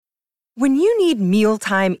When you need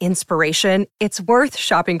mealtime inspiration, it's worth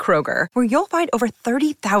shopping Kroger, where you'll find over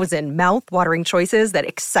 30,000 mouth-watering choices that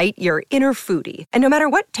excite your inner foodie. And no matter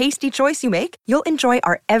what tasty choice you make, you'll enjoy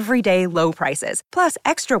our everyday low prices, plus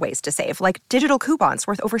extra ways to save, like digital coupons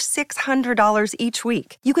worth over $600 each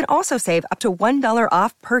week. You can also save up to $1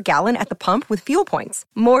 off per gallon at the pump with fuel points.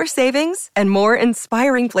 More savings and more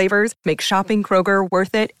inspiring flavors make shopping Kroger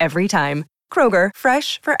worth it every time. Kroger,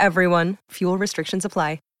 fresh for everyone. Fuel restrictions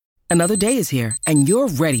apply. Another day is here, and you're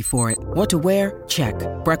ready for it. What to wear? Check.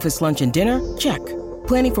 Breakfast, lunch, and dinner? Check.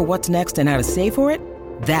 Planning for what's next and how to save for it?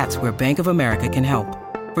 That's where Bank of America can help.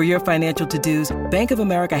 For your financial to-dos, Bank of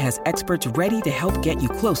America has experts ready to help get you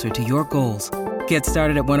closer to your goals. Get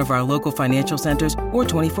started at one of our local financial centers or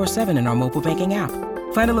 24/7 in our mobile banking app.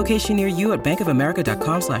 Find a location near you at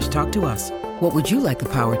bankofamerica.com/talktous. What would you like the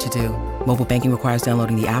power to do? Mobile banking requires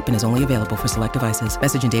downloading the app and is only available for select devices.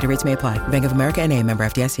 Message and data rates may apply. Bank of America N.A., member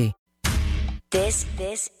FDIC. This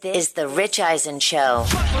is the Rich Eisen Show.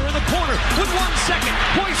 Butler in the corner with 1 second.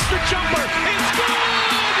 Hoists the jumper. It's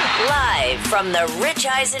good! Live from the Rich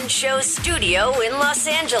Eisen Show studio in Los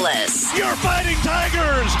Angeles. Your Fighting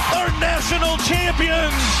Tigers are national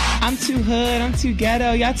champions. I'm too hood. I'm too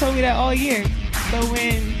ghetto. Y'all told me that all year. But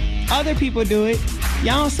when other people do it,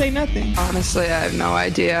 y'all don't say nothing. Honestly, I have no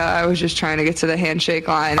idea. I was just trying to get to the handshake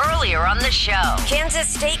line. Earlier on the show, Kansas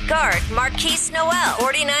State guard Marquise Noel,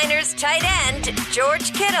 49ers tight end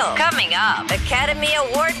George Kittle. Coming up, Academy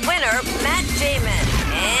Award winner Matt Damon.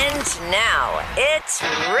 And now, it's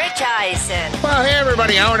Rich Eisen. Well, hey,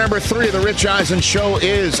 everybody. Hour number 3 of the Rich Eisen Show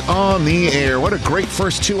is on the air. What a great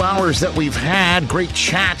first 2 hours that we've had. Great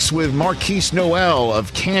chats with Marquise Noel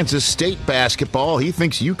of Kansas State basketball. He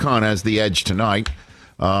thinks UConn has the edge tonight.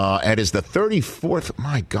 It is the 34th,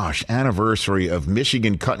 my gosh, anniversary of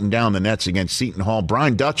Michigan cutting down the nets against Seton Hall.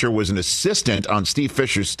 Brian Dutcher was an assistant on Steve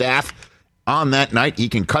Fisher's staff on that night. He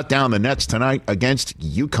can cut down the nets tonight against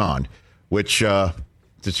UConn, which, to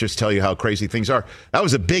just tell you how crazy things are, that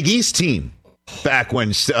was a Big East team back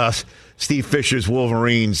when Steve Fisher's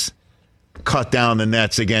Wolverines cut down the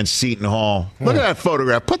nets against Seton Hall. Look at that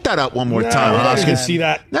photograph. Put that up one more time, Oscar. You can see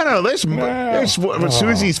that. No, there's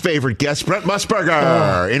Susie's favorite guest, Brent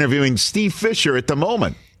Musburger, interviewing Steve Fisher at the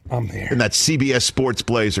moment. I'm there. In that CBS Sports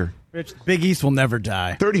blazer. Rich, Big East will never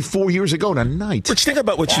die. 34 years ago tonight. Rich, think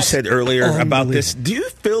about what you said earlier about this. Do you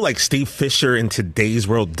feel like Steve Fisher in today's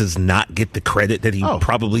world does not get the credit that he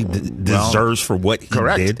probably deserves for what he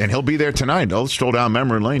did? And he'll be there tonight. He'll stroll down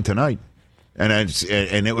memory lane tonight. And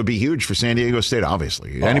it would be huge for San Diego State,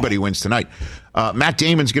 obviously. Anybody wins tonight. Matt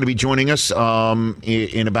Damon's going to be joining us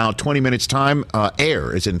in about 20 minutes' time.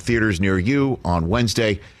 Air is in theaters near you on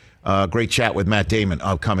Wednesday. Great chat with Matt Damon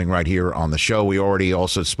upcoming right here on the show. We already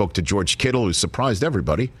also spoke to George Kittle, who surprised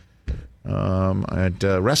everybody at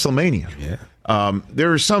WrestleMania. Yeah.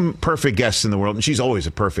 There are some perfect guests in the world, and she's always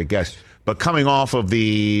a perfect guest. But coming off of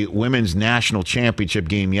the Women's National Championship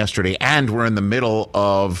game yesterday, and we're in the middle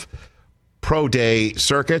of Pro Day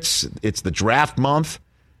circuits. It's the draft month.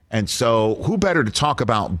 And so who better to talk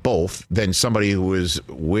about both than somebody who was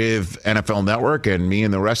with NFL Network and me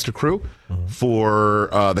and the rest of the crew for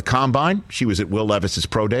the Combine. She was at Will Levis's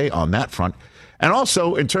Pro Day on that front. And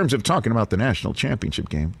also, in terms of talking about the national championship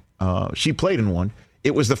game, she played in one.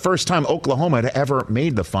 It was the first time Oklahoma had ever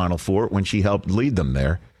made the Final Four when she helped lead them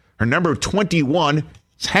there. Her number 21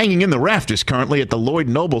 is hanging in the rafters currently at the Lloyd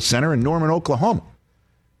Noble Center in Norman, Oklahoma.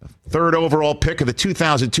 Third overall pick of the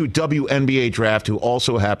 2002 WNBA draft, who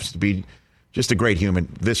also happens to be just a great human.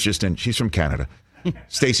 She's from Canada.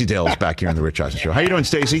 Stacey Dale is back here on the Rich Eisen Show. How you doing,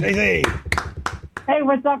 Stacey? Hey,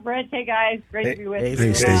 what's up, Rich? Hey, guys. Great to be with you.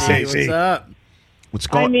 Hey, Stacey. What's up? What's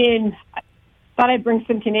going on? I mean, I thought I'd bring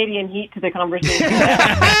some Canadian heat to the conversation.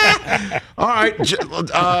 All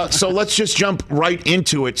right. So let's just jump right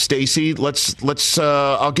into it, Stacey.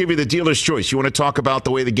 I'll give you the dealer's choice. You want to talk about the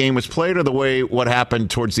way the game was played or what happened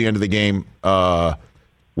towards the end of the game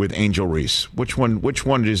with Angel Reese? Which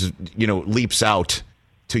one is, leaps out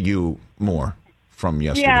to you more from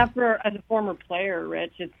yesterday? Yeah, as a former player,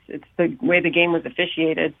 Rich, it's the way the game was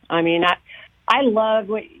officiated. I mean, I love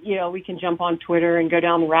what, we can jump on Twitter and go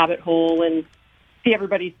down the rabbit hole and see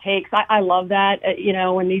everybody's takes. I love that.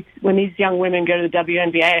 When these young women go to the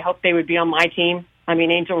WNBA, I hope they would be on my team. I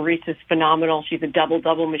mean, Angel Reese is phenomenal. She's a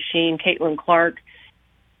double-double machine. Caitlin Clark,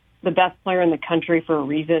 the best player in the country for a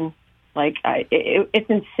reason. It's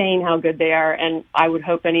insane how good they are, and I would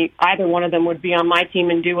hope either one of them would be on my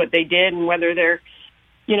team and do what they did, and whether they're,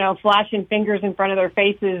 flashing fingers in front of their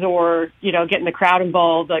faces or, getting the crowd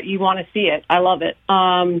involved, you want to see it. I love it.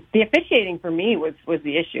 The officiating for me was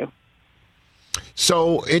the issue.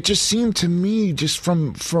 So it just seemed to me, just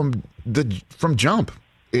from jump,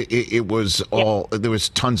 it was all, there was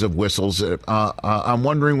tons of whistles. I'm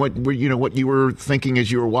wondering what you were thinking as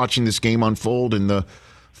you were watching this game unfold and the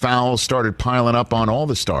fouls started piling up on all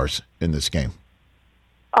the stars in this game.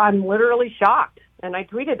 I'm literally shocked, and I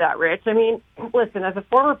tweeted that, Rich. I mean, listen, as a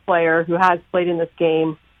former player who has played in this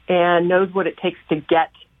game and knows what it takes to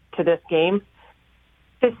get to this game,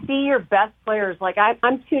 to see your best players, like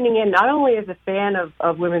I'm tuning in not only as a fan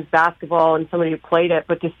of women's basketball and somebody who played it,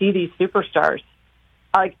 but to see these superstars.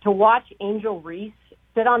 Like, to watch Angel Reese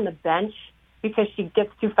sit on the bench because she gets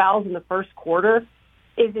 2 fouls in the first quarter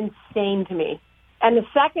is insane to me. And the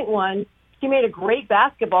second one, she made a great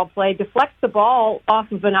basketball play, deflects the ball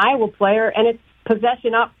off of an Iowa player, and it's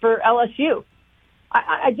possession up for LSU.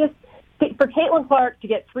 I just, for Caitlin Clark to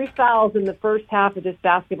get 3 fouls in the first half of this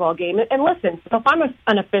basketball game, and listen, so if I'm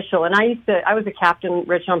an official, and I was a captain,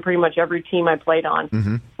 Rich, on pretty much every team I played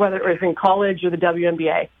on, whether it was in college or the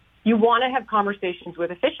WNBA, you want to have conversations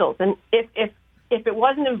with officials. And if it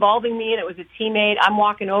wasn't involving me and it was a teammate, I'm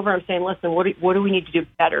walking over, I'm saying, listen, what do we need to do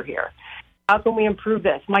better here? How can we improve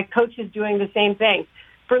this? My coach is doing the same thing.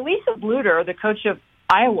 For Lisa Bluter, the coach of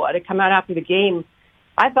Iowa, to come out after the game,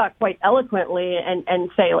 I thought quite eloquently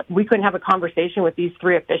and say we couldn't have a conversation with these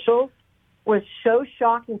 3 officials was so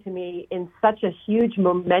shocking to me in such a huge,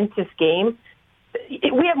 momentous game.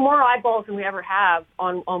 We have more eyeballs than we ever have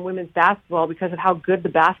on women's basketball because of how good the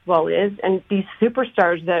basketball is and these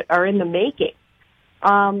superstars that are in the making.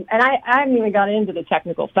 And I haven't even got into the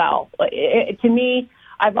technical foul. To me,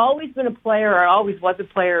 I've always been a player, or I always was a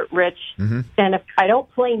player, Rich, and if I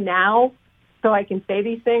don't play now so I can say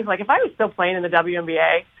these things, like if I was still playing in the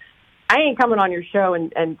WNBA, I ain't coming on your show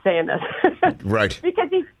and saying this. Right. Because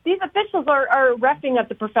these officials are reffing at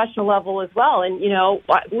the professional level as well. And,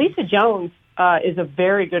 Lisa Jones is a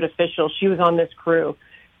very good official. She was on this crew.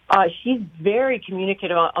 She's very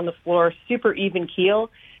communicative on the floor, super even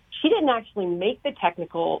keel. She didn't actually make the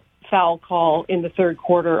technical foul call in the third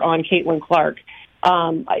quarter on Caitlin Clark.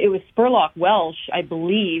 It was Spurlock Welsh, I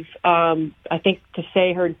believe. I think to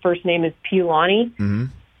say her first name is Piulani.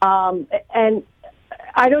 And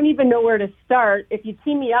I don't even know where to start. If you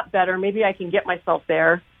tee me up better, maybe I can get myself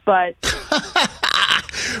there. But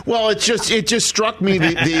well, it just struck me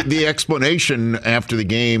the explanation after the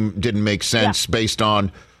game didn't make sense based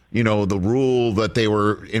on the rule that they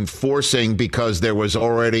were enforcing because there was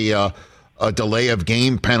already a delay of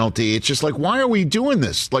game penalty. It's just like, why are we doing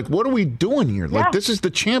this? Like, what are we doing here? Like, this is the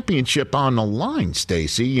championship on the line,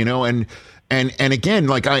 Stacey. And again,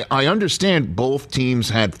 like I understand both teams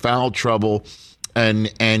had foul trouble.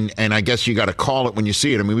 And I guess you got to call it when you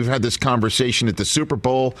see it. I mean, we've had this conversation at the Super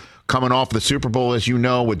Bowl, coming off the Super Bowl, as you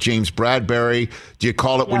know, with James Bradbury. Do you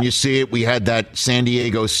call it when you see it? We had that San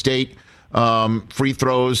Diego State free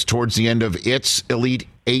throws towards the end of its Elite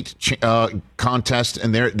 8 contest,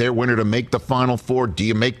 and their winner to make the Final Four. Do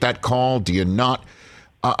you make that call? Do you not?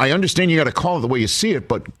 I understand you got to call it the way you see it,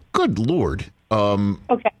 but good Lord.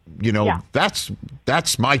 That's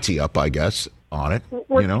my tee up, I guess, on it.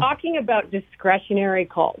 We're talking about discretionary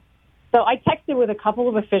calls. So I texted with a couple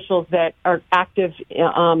of officials that are active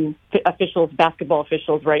basketball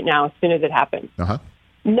officials right now as soon as it happens.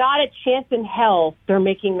 Not a chance in hell they're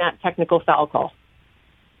making that technical foul call.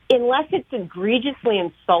 Unless it's egregiously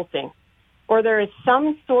insulting or there is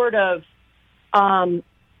some sort of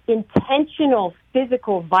intentional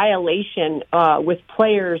physical violation with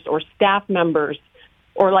players or staff members,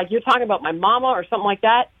 or like you're talking about my mama or something like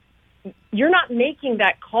that, you're not making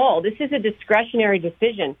that call. This is a discretionary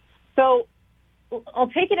decision. So I'll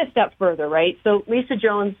take it a step further, right? So Lisa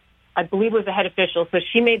Jones, I believe, was the head official, so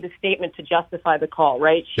she made the statement to justify the call,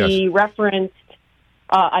 right? She referenced,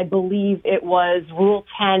 I believe it was Rule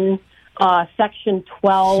 10, Section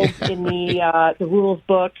 12 in the rules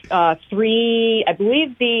book. 3, I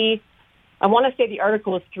believe I want to say the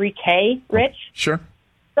article is 3K, Rich? Sure.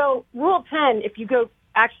 So Rule 10, if you go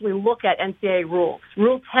actually look at NCAA rules,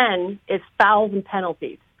 Rule 10 is fouls and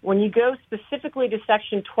penalties. When you go specifically to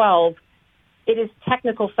Section 12, it is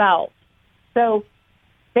technical fouls. So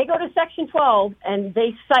they go to Section 12 and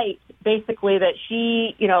they cite basically that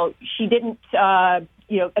she didn't,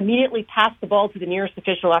 immediately pass the ball to the nearest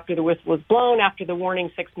official after the whistle was blown, after the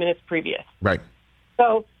warning 6 minutes previous. Right.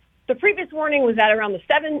 So the previous warning was at around the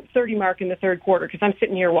 7:30 mark in the third quarter, because I'm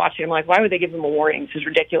sitting here watching. I'm like, why would they give them a warning? This is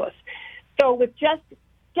ridiculous. So with just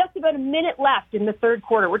about a minute left in the third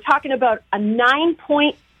quarter, we're talking about a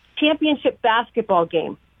 9-point championship basketball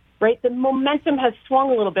game, right? The momentum has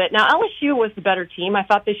swung a little bit. Now, LSU was the better team. I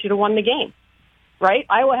thought they should have won the game, right?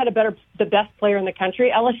 Iowa had the best player in the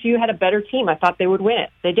country. LSU had a better team. I thought they would win it.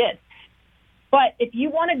 They did. But if you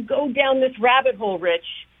want to go down this rabbit hole, Rich,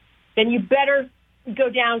 then you better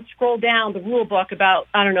scroll down the rule book about,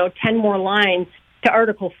 10 more lines to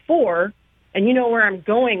Article 4, and you know where I'm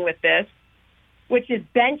going with this, which is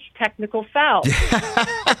bench technical foul.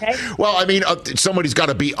 Okay? Well, I mean, somebody's got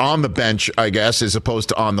to be on the bench, I guess, as opposed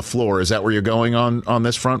to on the floor. Is that where you're going on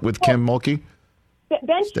this front with Kim Mulkey?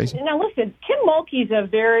 Bench. Now, listen, Kim Mulkey's a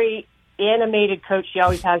very animated coach. She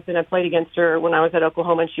always has been. I played against her when I was at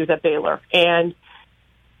Oklahoma, and she was at Baylor. And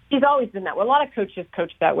she's always been that way. A lot of coaches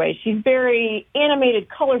coach that way. She's very animated,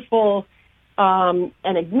 colorful,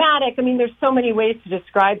 enigmatic. I mean, there's so many ways to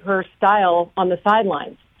describe her style on the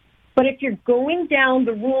sidelines. But if you're going down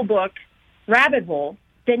the rule book rabbit hole,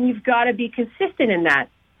 then you've got to be consistent in that.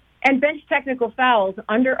 And bench technical fouls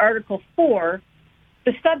under Article 4,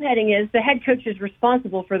 the subheading is the head coach is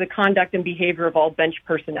responsible for the conduct and behavior of all bench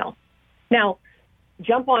personnel. Now,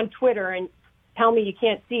 jump on Twitter and tell me you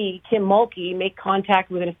can't see Kim Mulkey make contact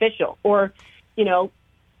with an official, or,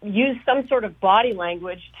 use some sort of body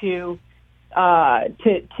language to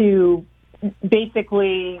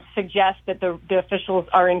basically suggest that the officials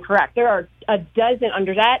are incorrect. There are a dozen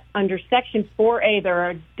under Section 4A, there are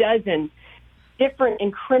a dozen different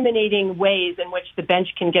incriminating ways in which the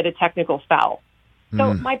bench can get a technical foul.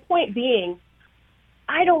 So my point being,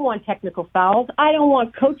 I don't want technical fouls. I don't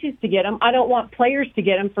want coaches to get them. I don't want players to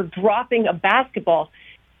get them for dropping a basketball.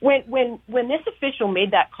 When this official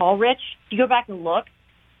made that call, Rich, you go back and look,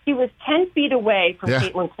 he was 10 feet away from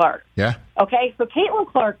Caitlin Clark. Yeah. Okay, so Caitlin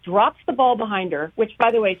Clark drops the ball behind her, which,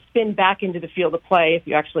 by the way, spin back into the field of play if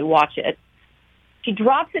you actually watch it. She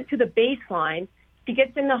drops it to the baseline. She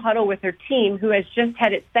gets in the huddle with her team, who has just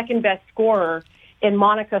had its second-best scorer in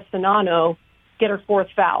Monica Sonano get her fourth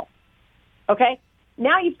foul. Okay?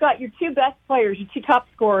 Now you've got your two best players, your two top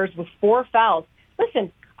scorers with 4 fouls.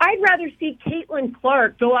 Listen, I'd rather see Caitlin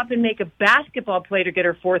Clark go up and make a basketball play to get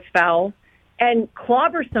her 4th foul and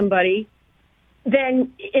clobber somebody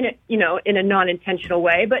than in a non-intentional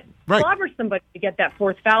way, but clobber somebody to get that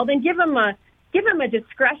 4th foul, then give them a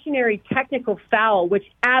discretionary technical foul, which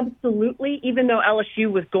absolutely, even though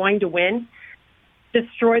LSU was going to win,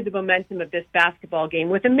 destroyed the momentum of this basketball game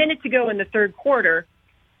with a minute to go in the third quarter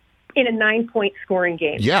in a 9-point scoring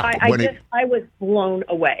game. Yeah, I was blown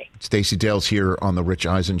away. Stacey Dale's here on the Rich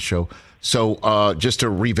Eisen Show. So just to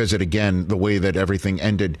revisit again the way that everything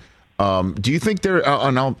ended, do you think there?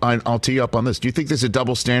 And I'll tee up on this. Do you think there's a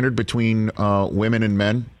double standard between women and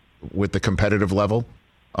men with the competitive level?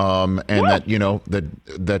 That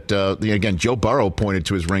again, Joe Burrow pointed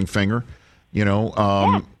to his ring finger.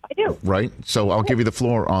 I do. Right. So I'll give you the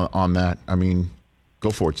floor on that. I mean, go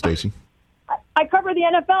for it, Stacey. I cover the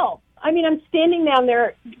NFL. I mean, I'm standing down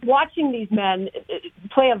there watching these men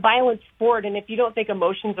play a violent sport, and if you don't think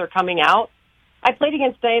emotions are coming out, I played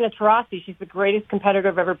against Diana Taurasi. She's the greatest competitor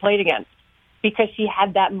I've ever played against because she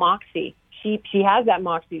had that moxie. She has that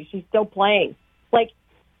moxie. She's still playing. Like,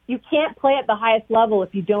 you can't play at the highest level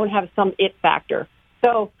if you don't have some it factor.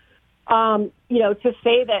 So, to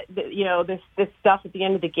say that this stuff at the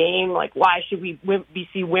end of the game, like, why should we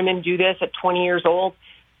see women do this at 20 years old?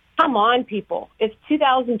 Come on, people. It's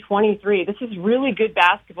 2023. This is really good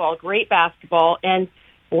basketball, great basketball, and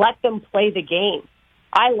let them play the game.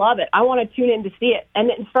 I love it. I want to tune in to see it.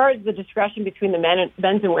 And as far as the discretion between the men's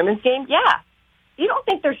and women's game, yeah. You don't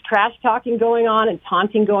think there's trash talking going on and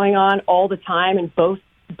taunting going on all the time in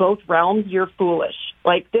both realms? You're foolish.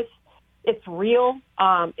 Like, this, it's real.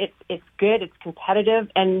 It's good. It's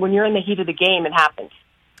competitive. And when you're in the heat of the game, it happens.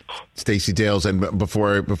 Stacey Dales, and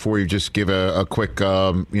before you just give a quick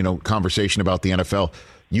conversation about the NFL,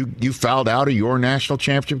 you fouled out of your national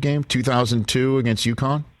championship game 2002 against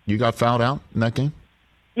UConn. You got fouled out in that game.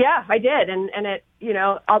 Yeah, I did, and it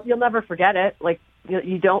you'll never forget it. Like,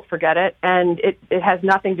 you don't forget it, and it has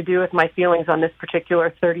nothing to do with my feelings on this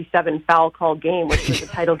particular 37 foul call game, which was the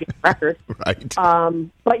title game record. Right.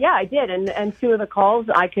 But yeah, I did, and 2 of the calls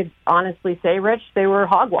I could honestly say, Rich, they were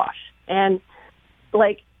hogwash, and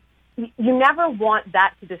like. You never want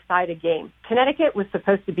that to decide a game. Connecticut was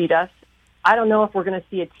supposed to beat us. I don't know if we're going to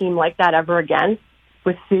see a team like that ever again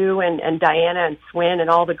with Sue and Diana and Swin and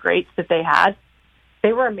all the greats that they had.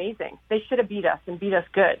 They were amazing. They should have beat us and beat us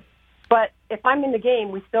good. But if I'm in the game,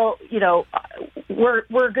 we still,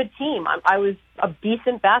 we're a good team. I was a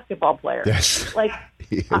decent basketball player. Yes. Like,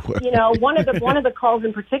 one of the calls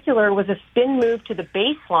in particular was a spin move to the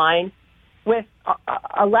baseline with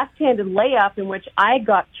a left-handed layup in which I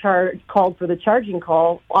got called for the charging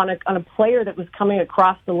call on a player that was coming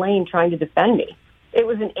across the lane trying to defend me. It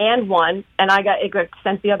was an and one, and it got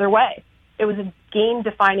sent the other way. It was a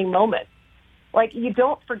game-defining moment. Like, you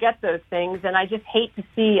don't forget those things, and I just hate to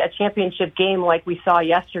see a championship game like we saw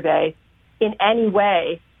yesterday in any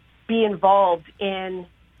way be involved in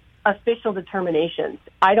official determinations.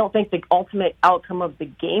 I don't think the ultimate outcome of the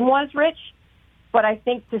game was, Rich, but I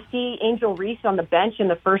think to see Angel Reese on the bench in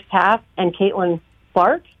the first half and Caitlin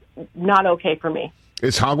Clark, not okay for me.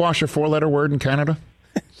 Is hogwash a four-letter word in Canada,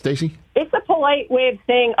 Stacey? It's a polite way of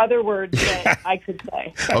saying other words that I could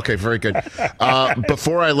say. Okay, very good.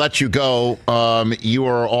 Before I let you go, you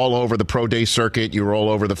are all over the pro day circuit. You are all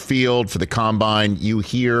over the field for the combine. You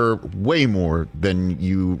hear way more than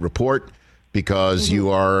you report because you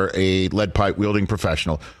are a lead pipe wielding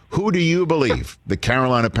professional. Who do you believe the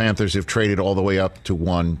Carolina Panthers have traded all the way up to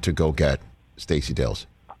one to go get, Stacey Dales?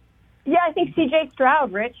 Yeah, I think C.J.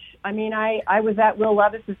 Stroud, Rich. I mean, I was at Will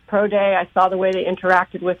Levis's pro day. I saw the way they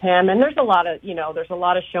interacted with him, and there's a lot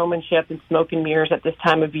of showmanship and smoke and mirrors at this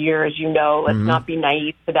time of year, as you know. Let's not be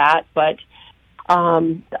naive to that. But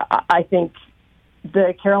I think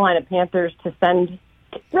the Carolina Panthers to send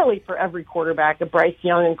really for every quarterback, Bryce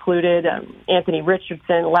Young included, Anthony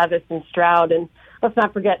Richardson, Levis, and Stroud, and let's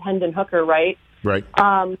not forget Hendon Hooker, right? Right.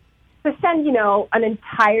 To send, an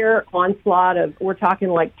entire onslaught of, we're talking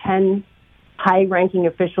like 10 high-ranking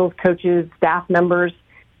officials, coaches, staff members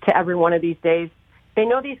to every one of these days. They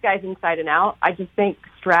know these guys inside and out. I just think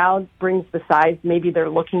Stroud brings the size maybe they're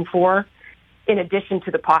looking for in addition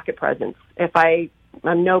to the pocket presence. If I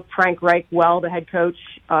know Frank Reich well, the head coach,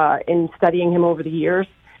 in studying him over the years,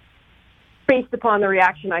 based upon the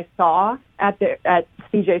reaction I saw at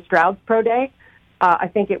C.J. Stroud's pro day, I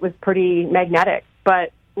think it was pretty magnetic.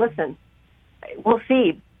 But listen, we'll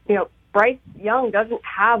see. Bryce Young doesn't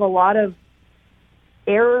have a lot of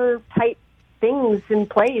error-type things in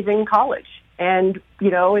plays in college. And,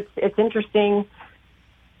 it's interesting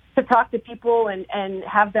to talk to people and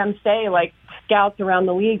have them say, like, scouts around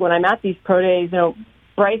the league when I'm at these pro days,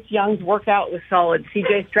 Bryce Young's workout was solid.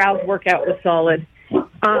 C.J. Stroud's workout was solid.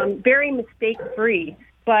 Very mistake-free,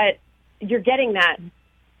 but you're getting that.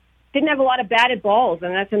 Didn't have a lot of batted balls,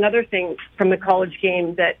 and that's another thing from the college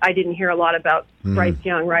game that I didn't hear a lot about Bryce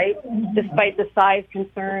Young, right? Despite the size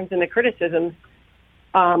concerns and the criticisms,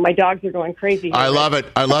 my dogs are going crazy. I love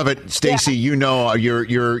it, Stacey. Yeah.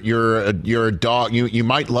 You're a dog. You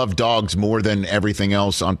might love dogs more than everything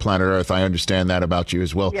else on planet Earth. I understand that about you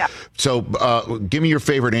as well. Yeah. So, give me your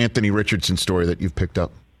favorite Anthony Richardson story that you've picked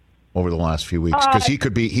up over the last few weeks, because he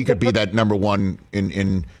could be that number one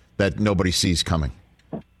in that nobody sees coming.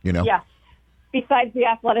 Yeah. Besides the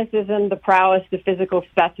athleticism, the prowess, the physical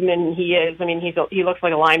specimen he is, I mean, he looks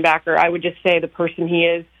like a linebacker. I would just say the person he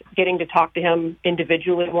is, getting to talk to him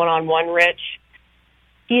individually, one-on-one, Rich,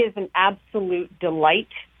 he is an absolute delight.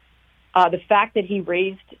 The fact that he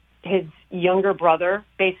raised his younger brother,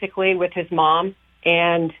 basically, with his mom,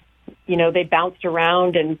 and, they bounced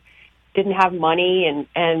around and didn't have money,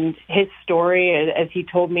 and his story, as he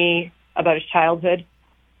told me about his childhood,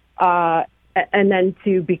 and then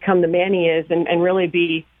to become the man he is and really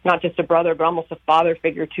be not just a brother, but almost a father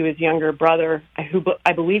figure to his younger brother, who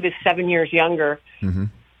I believe is 7 years younger. Mm-hmm.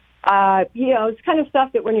 It's kind of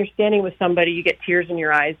stuff that when you're standing with somebody, you get tears in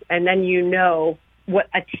your eyes, and then what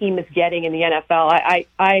a team is getting in the NFL.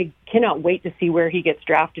 I cannot wait to see where he gets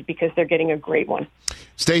drafted because they're getting a great one.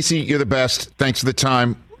 Stacey, you're the best. Thanks for the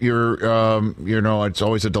time. It's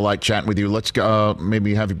always a delight chatting with you. Let's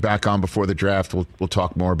maybe have you back on before the draft. We'll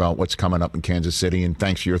talk more about what's coming up in Kansas City, and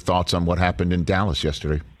thanks for your thoughts on what happened in Dallas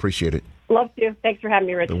yesterday. Appreciate it. Love to. Thanks for having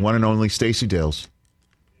me, Rich. The one and only Stacey Dales,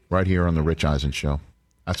 right here on the Rich Eisen Show.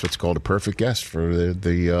 That's what's called a perfect guest for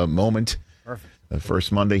the moment. Perfect. The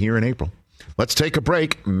first Monday here in April. Let's take a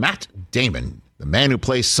break. Matt Damon, the man who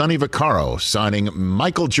plays Sonny Vaccaro, signing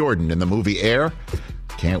Michael Jordan in the movie Air.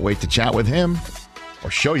 Can't wait to chat with him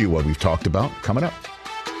or show you what we've talked about coming up.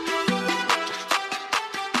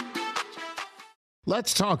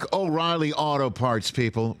 Let's talk O'Reilly Auto Parts,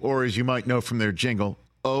 people, or as you might know from their jingle,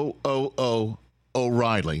 O'Reilly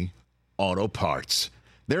Auto Parts.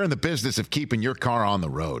 They're in the business of keeping your car on the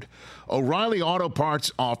road. O'Reilly Auto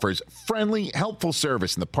Parts offers friendly, helpful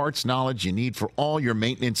service and the parts knowledge you need for all your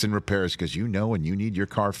maintenance and repairs, because when you need your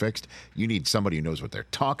car fixed, you need somebody who knows what they're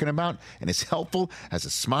talking about and is helpful, has a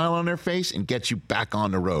smile on their face, and gets you back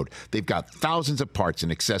on the road. They've got thousands of parts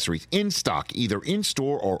and accessories in stock, either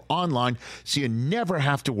in-store or online, so you never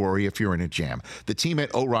have to worry if you're in a jam. The team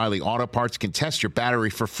at O'Reilly Auto Parts can test your battery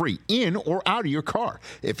for free in or out of your car.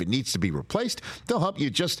 If it needs to be replaced, they'll help you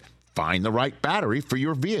just find the right battery for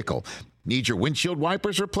your vehicle. Need your windshield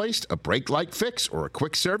wipers replaced, a brake light fix, or a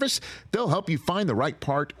quick service? They'll help you find the right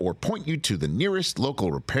part or point you to the nearest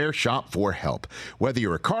local repair shop for help. Whether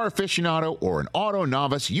you're a car aficionado or an auto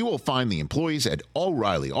novice, you will find the employees at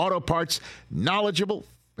O'Reilly Auto Parts knowledgeable,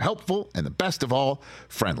 helpful, and the best of all,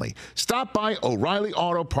 friendly. Stop by O'Reilly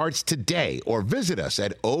Auto Parts today or visit us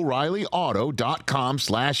at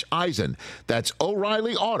O'ReillyAuto.com/Eisen. That's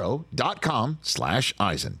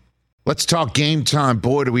O'ReillyAuto.com/Eisen. Let's talk Game Time.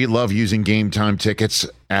 Boy, do we love using Game Time tickets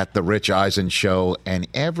at the Rich Eisen Show. And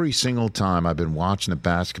every single time I've been watching the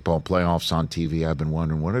basketball playoffs on TV, I've been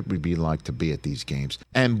wondering what it would be like to be at these games.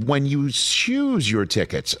 And when you choose your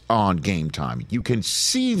tickets on Game Time, you can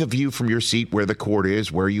see the view from your seat where the court is,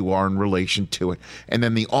 where you are in relation to it. And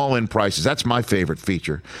then the all-in prices. That's my favorite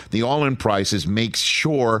feature. The all-in prices makes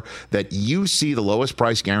sure that you see the lowest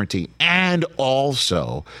price guarantee and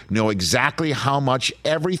also know exactly how much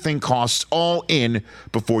everything costs all in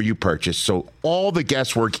before you purchase. So all the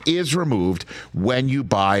guesswork is removed when you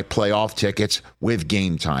buy playoff tickets with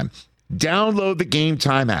Game Time. Download the Game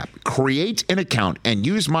Time app, create an account, and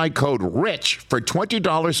use my code RICH for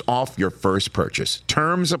 $20 off your first purchase.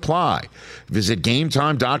 Terms apply. Visit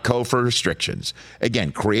GameTime.co for restrictions.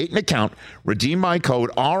 Again, create an account, redeem my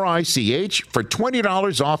code RICH for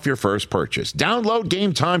 $20 off your first purchase. Download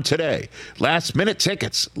Game Time today. Last minute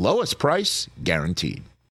tickets, lowest price guaranteed.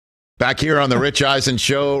 Back here on the Rich Eisen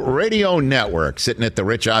Show Radio Network, sitting at the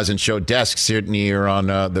Rich Eisen Show desk, sitting here on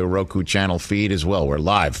the Roku channel feed as well. We're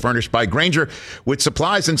live, furnished by Grainger with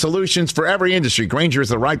supplies and solutions for every industry. Grainger is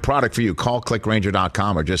the right product for you. Call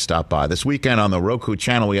clickgrainger.com or just stop by. This weekend on the Roku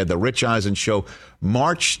channel, we had the Rich Eisen Show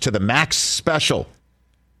March to the Max special.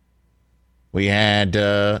 We had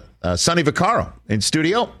Sonny Vaccaro in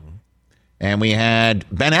studio, and we had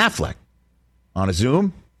Ben Affleck on a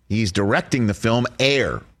Zoom. He's directing the film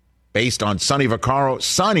Air, based on Sonny Vaccaro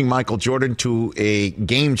signing Michael Jordan to a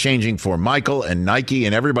game-changing for Michael and Nike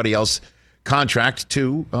and everybody else contract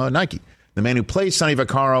to Nike. The man who plays Sonny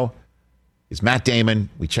Vaccaro is Matt Damon.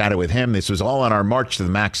 We chatted with him. This was all on our March to the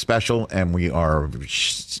Max special, and we are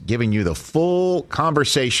giving you the full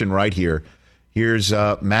conversation right here. Here's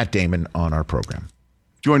Matt Damon on our program.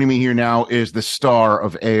 Joining me here now is the star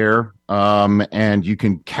of Air, and you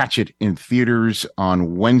can catch it in theaters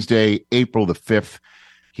on Wednesday, April the 5th.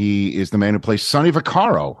 He is the man who plays Sonny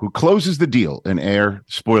Vaccaro, who closes the deal in Air.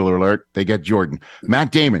 Spoiler alert, they get Jordan.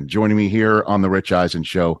 Matt Damon joining me here on the Rich Eisen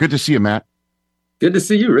Show. Good to see you, Matt. Good to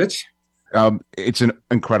see you, Rich. It's an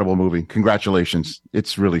incredible movie. Congratulations.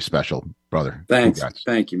 It's really special, brother. Thanks. Congrats.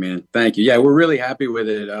 Thank you, man. Thank you. Yeah, we're really happy with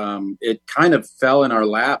it. It kind of fell in our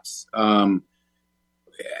laps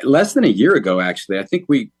less than a year ago, actually. I think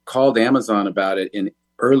we called Amazon about it in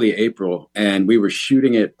early April, and we were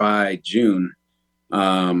shooting it by June.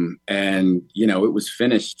 And it was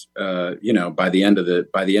finished, by the end of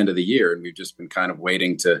the year, and we've just been kind of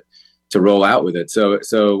waiting to roll out with it. So it's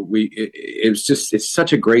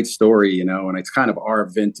such a great story, and it's kind of our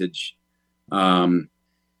vintage. I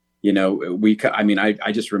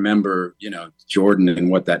just remember, Jordan and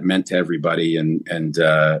what that meant to everybody. And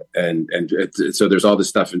so there's all this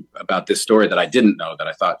stuff about this story that I didn't know that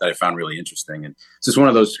I found really interesting. And it's just one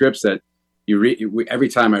of those scripts that every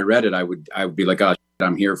time I read it, I would be like, oh,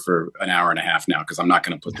 I'm here for an hour and a half now because I'm not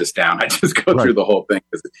going to put this down. I just go through the whole thing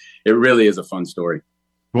because it really is a fun story.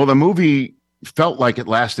 Well, the movie felt like it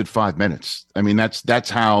lasted 5 minutes. I mean, that's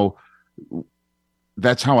how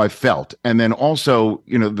I felt. And then also,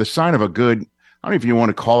 the sign of a good, I don't know if you want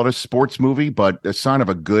to call it a sports movie, but the sign of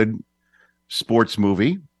a good sports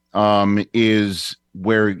movie is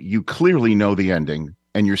where you clearly know the ending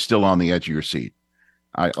and you're still on the edge of your seat.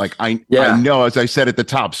 I know, as I said at the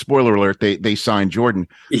top, spoiler alert, they signed Jordan.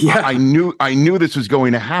 Yeah. I knew this was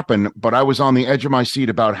going to happen, but I was on the edge of my seat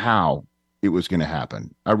about how it was going to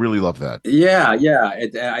happen. I really love that. Yeah.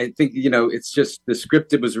 I think, it's just the script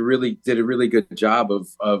did a really good job of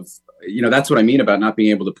that's what I mean about not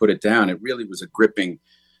being able to put it down. It really was a gripping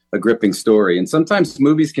story. And sometimes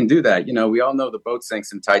movies can do that. We all know the boat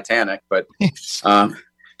sinks in Titanic, but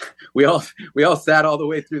we all sat all the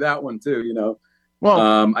way through that one too,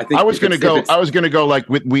 Well, I think I was going to go like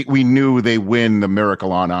we knew they win the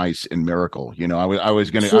Miracle on Ice in Miracle. you know what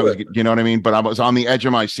I mean? But I was on the edge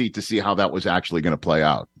of my seat to see how that was actually going to play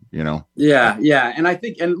out. Yeah. And I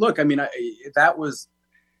think, and look, I mean, that was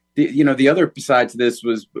the other side to this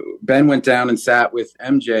was Ben went down and sat with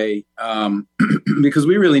MJ because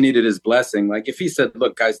we really needed his blessing. Like if he said,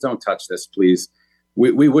 "Look, guys, don't touch this, please,"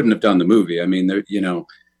 we wouldn't have done the movie. I mean, but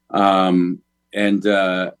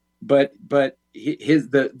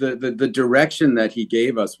the direction that he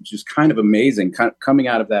gave us, which is kind of amazing, coming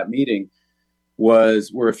out of that meeting,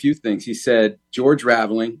 were a few things. He said George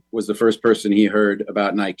Raveling was the first person he heard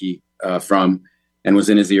about Nike from, and was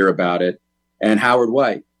in his ear about it, and Howard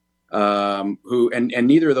White, who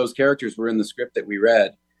neither of those characters were in the script that we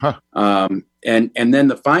read. Huh. And then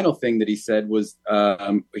the final thing that he said was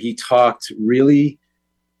he talked really,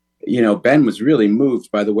 Ben was really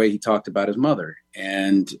moved by the way he talked about his mother,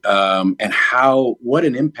 and what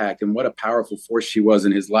an impact and what a powerful force she was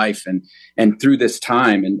in his life and through this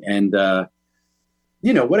time, and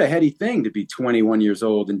what a heady thing to be 21 years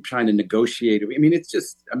old and trying to negotiate. I mean, it's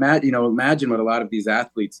just imagine what a lot of these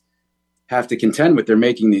athletes have to contend with. They're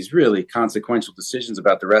making these really consequential decisions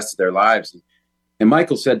about the rest of their lives. And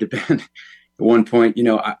Michael said to Ben at one point,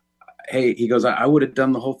 he goes, I would have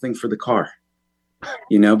done the whole thing for the car,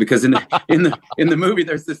 because in the movie,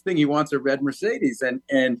 there's this thing, he wants a red Mercedes,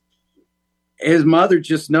 and his mother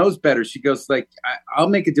just knows better. She goes like, I'll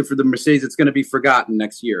make it for the Mercedes. It's going to be forgotten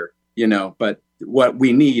next year, but what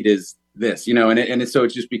we need is this, and so it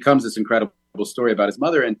just becomes this incredible story about his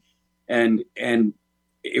mother. And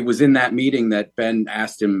it was in that meeting that Ben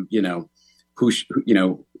asked him,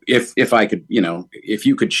 if I could, if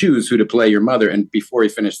you could choose who to play your mother. And before he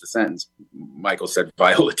finished the sentence, Michael said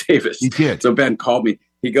Viola Davis. He did. So Ben called me.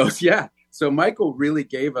 He goes, yeah. So Michael really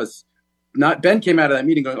gave us, Ben came out of that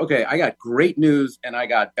meeting going, okay, I got great news and I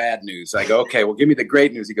got bad news. I go, okay, well, give me the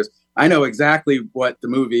great news. He goes, I know exactly what the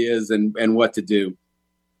movie is and what to do.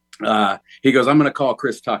 He goes, I'm going to call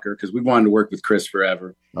Chris Tucker, because we wanted to work with Chris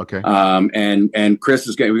forever. Okay. And Chris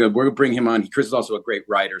is we're going to bring him on. Chris is also a great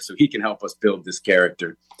writer, so he can help us build this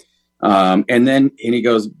character. And he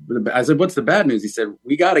goes, I said, what's the bad news? He said,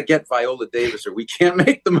 we got to get Viola Davis or we can't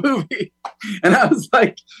make the movie. And I was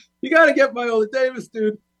like, you got to get Viola Davis,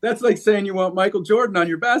 dude. That's like saying you want Michael Jordan on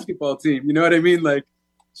your basketball team. You know what I mean? Like,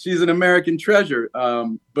 she's an American treasure.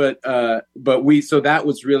 But that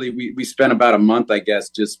was really, we spent about a month, I guess,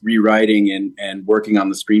 just rewriting and working on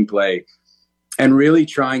the screenplay and really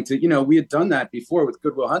trying to, we had done that before with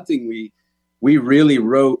Good Will Hunting. We really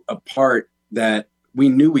wrote a part that we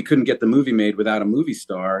knew we couldn't get the movie made without a movie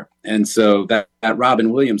star. And so that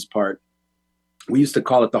Robin Williams part, we used to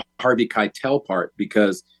call it the Harvey Keitel part,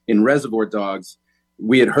 because in Reservoir Dogs,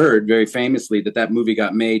 we had heard very famously that movie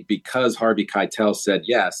got made because Harvey Keitel said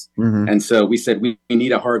yes. Mm-hmm. And so we said, we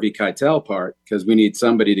need a Harvey Keitel part because we need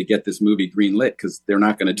somebody to get this movie greenlit, because they're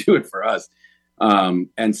not going to do it for us.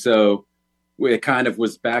 And so it kind of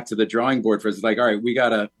was back to the drawing board for us. It's like, all right, we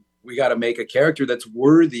gotta make a character that's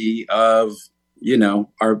worthy of,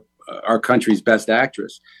 our country's best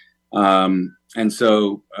actress. And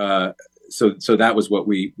so that was what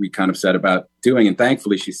we kind of set about doing. And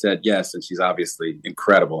thankfully she said yes. And she's obviously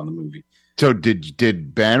incredible in the movie. So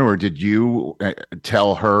did Ben or did you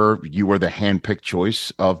tell her you were the handpicked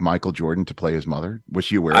choice of Michael Jordan to play his mother? Was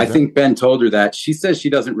she aware of that? I think Ben told her that. She says she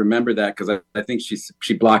doesn't remember that because I think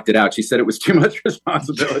she blocked it out. She said it was too much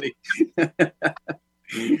responsibility.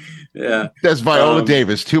 Yeah. That's Viola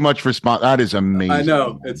Davis. Too much response. That is amazing. I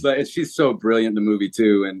know. It's like, she's so brilliant in the movie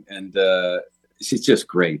too. And she's just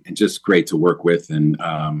great to work with. And,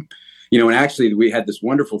 and actually we had this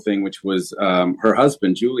wonderful thing, which was her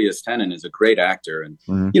husband, Julius Tenen, is a great actor. And,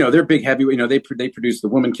 mm-hmm. They're big, heavy, they produced The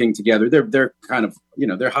Woman King together. They're kind of,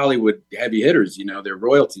 they're Hollywood heavy hitters, they're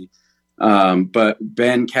royalty. But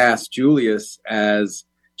Ben cast Julius as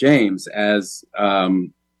James, as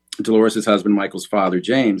Dolores' husband, Michael's father,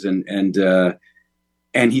 James. And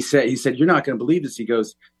he said, you're not going to believe this. He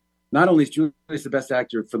goes, not only is Julius the best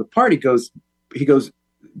actor for the part, he goes,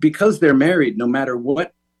 because they're married, no matter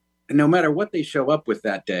what they show up with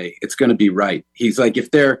that day, it's going to be right. He's like,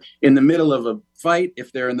 if they're in the middle of a fight,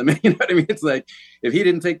 if they're in the, you know what I mean? It's like, if he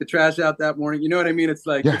didn't take the trash out that morning, you know what I mean? It's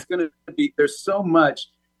like, It's going to be, there's so much,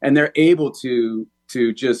 and they're able to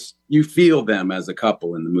just, you feel them as a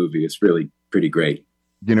couple in the movie. It's really pretty great.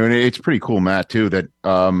 And it's pretty cool, Matt, too, that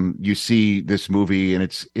you see this movie and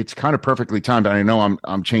it's kind of perfectly timed. I know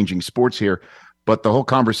I'm changing sports here, but the whole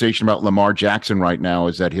conversation about Lamar Jackson right now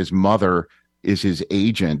is that his mother is his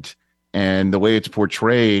agent, and the way it's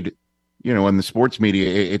portrayed, in the sports media,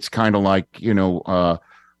 it's kind of like,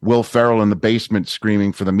 Will Ferrell in the basement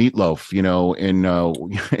screaming for the meatloaf,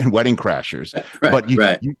 in Wedding Crashers. Right, but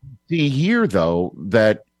you see here, though,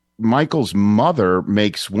 that Michael's mother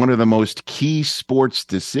makes one of the most key sports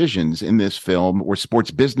decisions in this film, or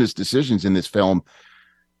sports business decisions in this film,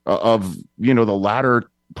 of the latter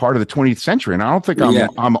part of the 20th century. And I don't think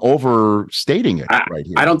I'm overstating it right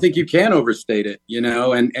here. I don't think you can overstate it,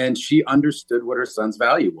 and she understood what her son's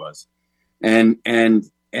value was. And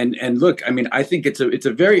look, I mean, I think it's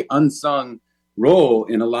a very unsung role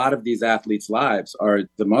in a lot of these athletes' lives are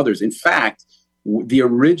the mothers. In fact, the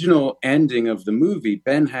original ending of the movie,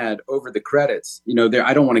 Ben had over the credits, there,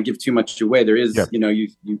 I don't want to give too much away. There is,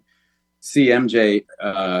 you see MJ,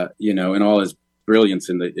 in all his brilliance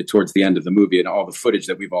towards the end of the movie and all the footage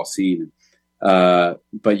that we've all seen. But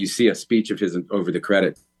you see a speech of his over the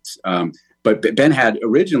credits. But Ben had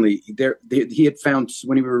originally he had found,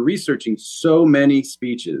 when we were researching, so many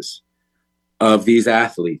speeches of these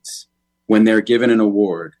athletes when they're given an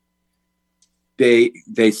award, they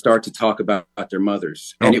start to talk about their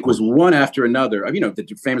mothers. And it was one after another.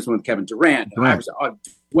 The famous one with Kevin Durant,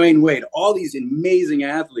 Dwayne Wade, all these amazing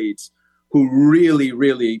athletes who really,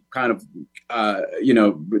 really kind of,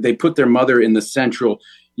 they put their mother in the central,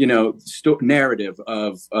 narrative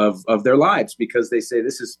of their lives, because they say,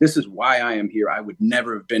 this is why I am here. I would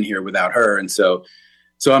never have been here without her. And so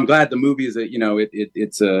I'm glad the movie is I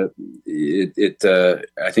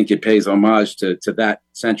think it pays homage to that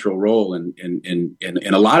central role in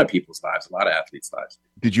a lot of people's lives, a lot of athletes' lives.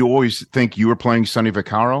 Did you always think you were playing Sonny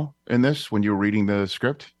Vaccaro in this when you were reading the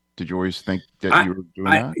script? Did you always think that you were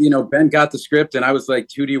doing that? Ben got the script and I was like,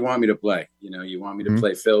 who do you want me to play? You want me to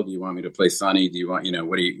play Phil? Do you want me to play Sonny? Do you want,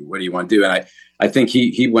 what do you want to do? And I think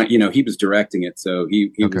he went, he was directing it. So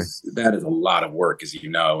he was, that is a lot of work, as you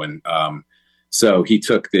know. And, so he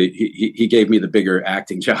took he gave me the bigger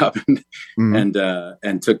acting job and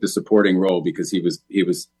took the supporting role because he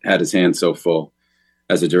had his hands so full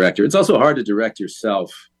as a director. It's also hard to direct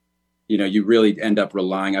yourself. You really end up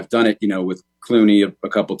relying. I've done it, with Clooney a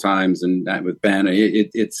couple times and that with Ben.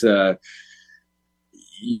 It's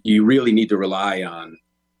you really need to rely on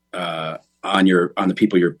the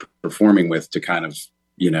people you're performing with to kind of,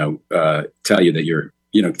 tell you that you're,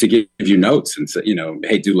 to give you notes and say,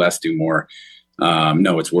 hey, do less, do more.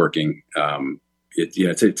 No, it's working.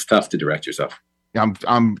 It's tough to direct yourself.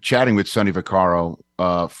 I'm chatting with Sonny Vaccaro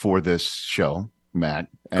for this show, Matt.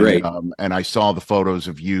 And, Great. And I saw the photos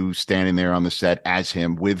of you standing there on the set as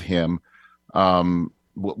him, with him.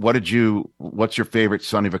 What's your favorite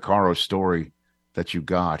Sonny Vaccaro story that you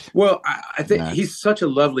got? Well, I think he's such a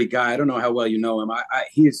lovely guy. I don't know how well you know him.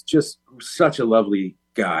 He is just such a lovely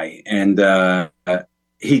guy. And,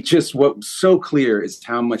 what's so clear is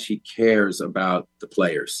how much he cares about the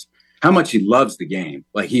players, how much he loves the game.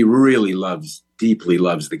 Like, he really deeply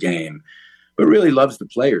loves the game, but really loves the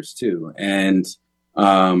players too. And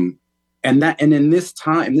in this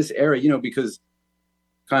time, in this era, because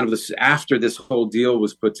kind of after this whole deal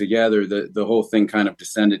was put together, the whole thing kind of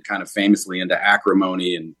descended kind of famously into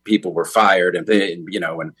acrimony, and people were fired and and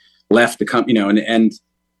left the company, and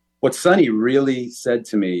what Sonny really said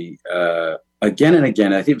to me, again and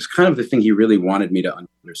again, I think it was kind of the thing he really wanted me to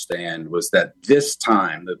understand, was that this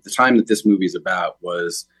time, the time that this movie is about,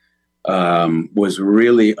 was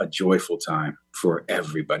really a joyful time for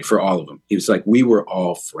everybody, for all of them. He was like, we were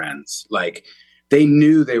all friends. Like, they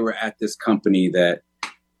knew they were at this company that,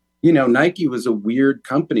 Nike was a weird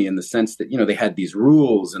company in the sense that, they had these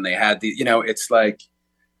rules and they had it's like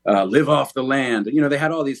live off the land. They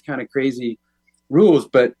had all these kind of crazy rules,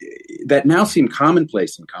 but that now seem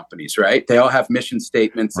commonplace in companies, right? They all have mission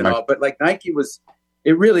statements and all, but like Nike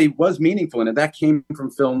it really was meaningful. And that came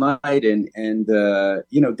from Phil Knight and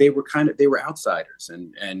they were outsiders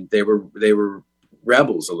and they were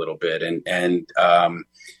rebels a little bit. And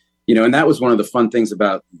that was one of the fun things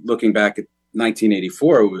about looking back at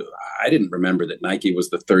 1984. I didn't remember that Nike was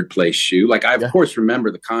the third place shoe. Like, I, of course,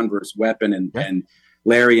 remember the Converse weapon and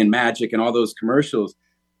Larry and Magic and all those commercials.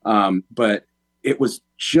 But it was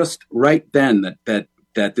just right then that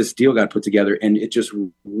this deal got put together, and it just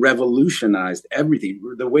revolutionized everything.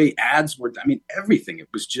 The way ads were, everything. It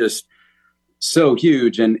was just so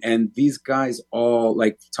huge. And these guys all,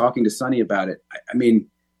 like, talking to Sonny about it.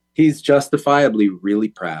 He's justifiably really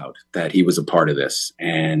proud that he was a part of this.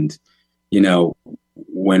 And,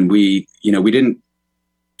 when we didn't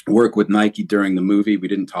work with Nike during the movie, we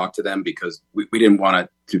didn't talk to them because we didn't want it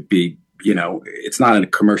to be, it's not a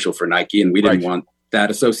commercial for Nike, and we didn't want that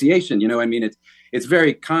association. It's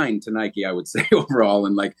very kind to Nike, I would say, overall.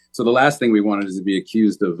 And so the last thing we wanted is to be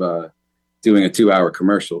accused of doing a 2-hour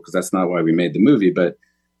commercial, because that's not why we made the movie. But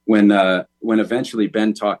when eventually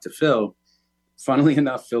Ben talked to Phil, funnily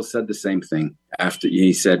enough, Phil said the same thing after.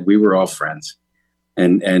 He said, we were all friends.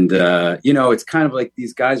 And it's kind of like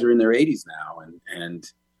these guys are in their 80s now. And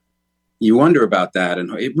you wonder about that.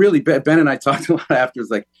 And it really, Ben and I talked a lot after, it's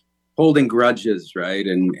like holding grudges, right?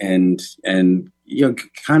 And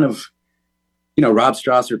kind of, Rob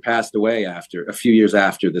Strasser passed away a few years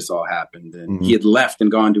after this all happened, and he had left and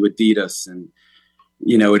gone to Adidas, and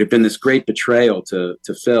it had been this great betrayal to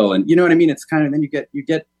Phil, and you know what I mean. It's kind of, then you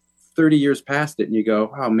get 30 years past it, and you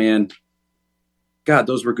go, oh man, God,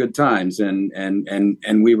 those were good times, and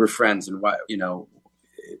we were friends, and why,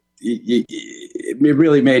 it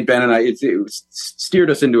really made Ben and I. It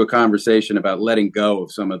steered us into a conversation about letting go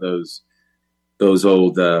of some of those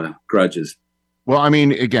old grudges. Well, I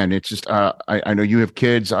mean, again, it's just I know you have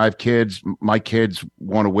kids. I have kids. My kids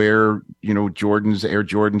want to wear, Jordans, Air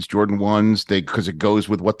Jordans, Jordan 1s, because it goes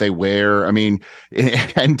with what they wear. I mean,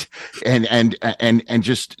 and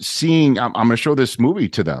just seeing, I'm going to show this movie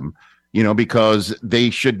to them, because they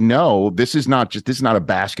should know this is not a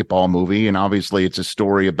basketball movie, and obviously it's a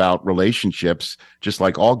story about relationships, just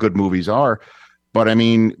like all good movies are. But I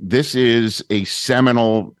mean, this is a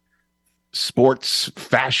seminal sports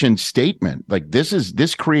fashion statement. Like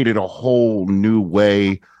this created a whole new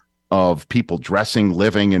way of people dressing,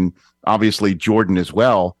 living, and obviously Jordan as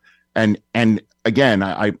well. And again,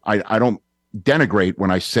 I don't denigrate when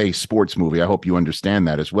I say sports movie. I hope you understand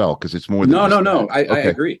that as well, because it's more than no. I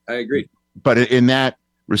agree. But in that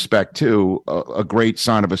respect too, a great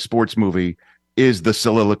sign of a sports movie is the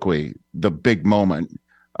soliloquy, the big moment.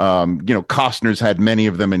 Costner's had many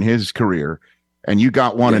of them in his career. And you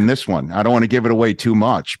got one in this one. I don't want to give it away too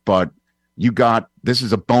much, but this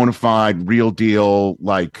is a bona fide, real deal,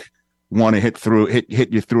 like want to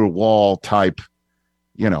hit you through a wall type,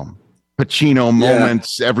 Pacino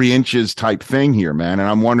moments, every inches type thing here, man. And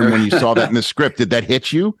I'm wondering, when you saw that in the script, did that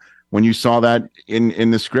hit you when you saw that in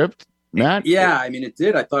the script, Matt? Yeah, I mean, it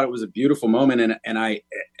did. I thought it was a beautiful moment,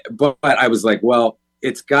 but I was like, well,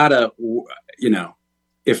 it's gotta,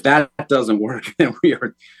 if that doesn't work, then we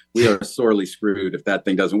are sorely screwed if that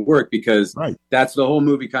thing doesn't work, because that's the whole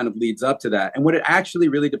movie kind of leads up to that. And what it actually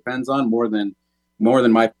really depends on more than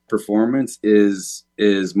my performance is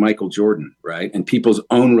Michael Jordan, right? And people's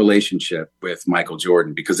own relationship with Michael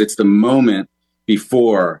Jordan, because it's the moment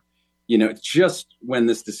before, just when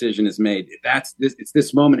this decision is made, it's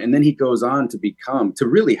this moment. And then he goes on to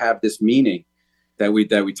really have this meaning that we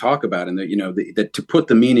talk about, and that to put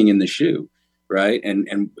the meaning in the shoe. Right.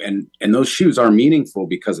 And those shoes are meaningful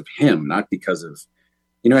because of him, not because of,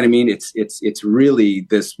 you know what I mean? It's really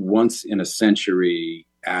this once in a century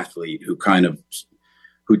athlete who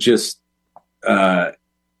just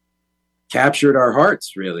captured our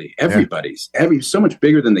hearts, really. Everybody's so much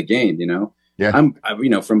bigger than the game, Yeah. I'm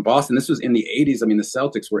from Boston. This was in the 80s. I mean, the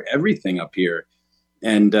Celtics were everything up here.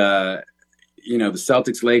 And, the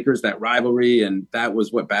Celtics Lakers, that rivalry, and that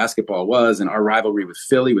was what basketball was. And our rivalry with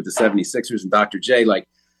Philly, with the 76ers and Dr. J,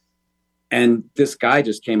 and this guy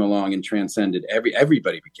just came along and transcended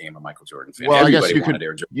everybody became a Michael Jordan fan. Well, everybody I guess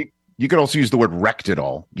you could also use the word wrecked it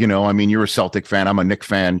all. I mean, you're a Celtic fan. I'm a Knick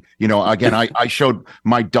fan. Again, I showed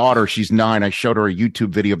my daughter, she's 9. I showed her a YouTube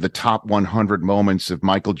video of the top 100 moments of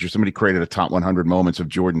Michael. Somebody created a top 100 moments of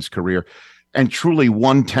Jordan's career. And truly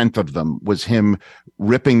 1/10 of them was him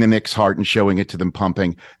ripping the Knicks' heart and showing it to them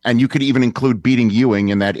pumping. And you could even include beating Ewing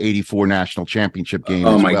in that 84 national championship game.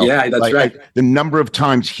 Oh, my, yeah, that's right. The number of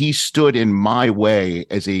times he stood in my way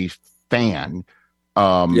as a fan.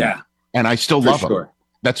 And I still love him.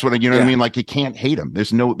 That's what, what I mean? Like, you can't hate him.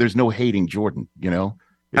 There's no hating Jordan,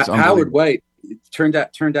 It's Howard White turned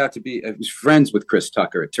out to be, was friends with Chris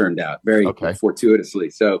Tucker, it turned out, very fortuitously.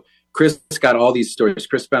 So Chris got all these stories.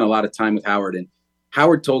 Chris spent a lot of time with Howard, and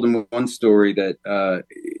Howard told him one story that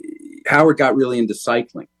Howard got really into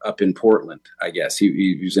cycling up in Portland, I guess.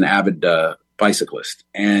 He was an avid bicyclist,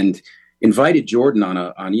 and invited Jordan on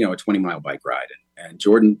a 20-mile bike ride. And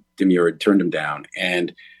Jordan demurred, turned him down.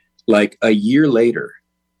 And like a year later,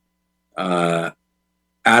 out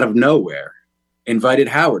of nowhere, invited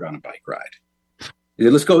Howard on a bike ride. He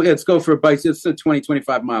said, let's go for a bike. It's 20,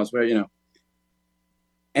 25 miles, where,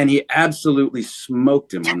 And he absolutely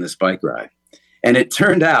smoked him on this bike ride. And it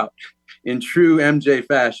turned out, in true MJ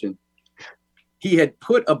fashion, he had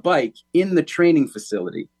put a bike in the training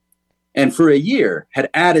facility, and for a year had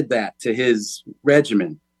added that to his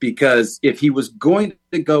regimen, because if he was going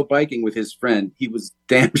to go biking with his friend, he was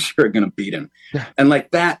damn sure going to beat him. Yeah. And like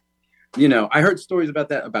that, I heard stories about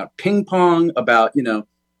that, about ping pong, about, you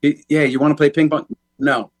want to play ping pong?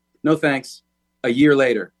 No thanks. A year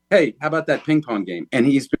later, hey, how about that ping pong game? And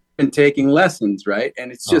he's been taking lessons, right?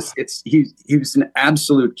 And it's just, he was an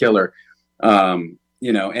absolute killer, and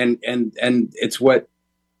it's what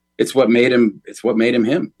made him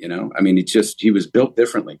him, I mean, he was built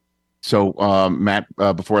differently. So, Matt,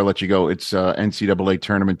 before I let you go, it's NCAA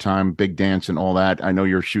tournament time, big dance and all that. I know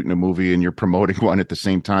you're shooting a movie and you're promoting one at the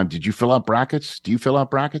same time. Did you fill out brackets? Do you fill out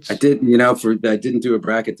brackets? I did. I didn't do a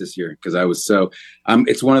bracket this year because I was so.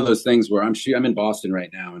 It's one of those things where I'm in Boston right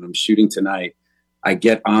now and I'm shooting tonight. I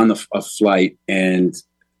get on a flight and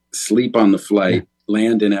sleep on the flight,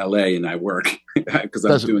 land in LA and I work because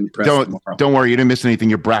I'm doing press tomorrow. Don't worry, you didn't miss anything.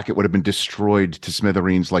 Your bracket would have been destroyed to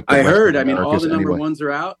smithereens. Like I heard. I mean, all the number ones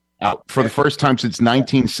are out. For the first time since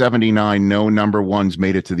 1979, no number ones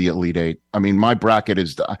made it to the Elite Eight. I mean, my bracket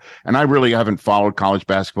is, and I really haven't followed college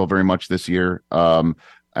basketball very much this year.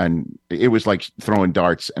 And it was like throwing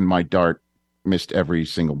darts, and my dart missed every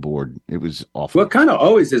single board. It was awful. Well, it kind of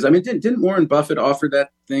always is. I mean, didn't Warren Buffett offer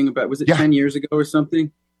that thing about, was it 10 years ago or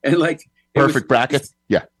something? And like perfect bracket.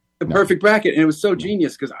 Yeah. Perfect bracket. And it was so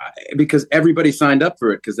genius because everybody signed up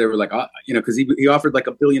for it because they were like, because he offered like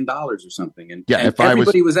 $1 billion or something. And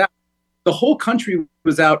everybody was out. The whole country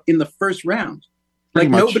was out in the first round. Like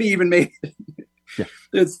nobody even made it. Yeah.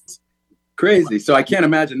 It's crazy. So I can't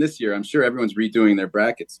imagine this year. I'm sure everyone's redoing their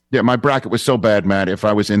brackets. Yeah, my bracket was so bad, Matt. If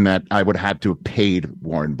I was in that, I would have to have paid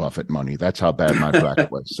Warren Buffett money. That's how bad my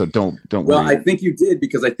bracket was. So don't worry. Well, I think you did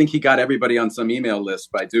because I think he got everybody on some email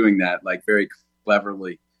list by doing that, like very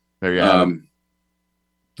cleverly. There you have it.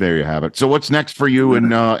 There you have it. So what's next for you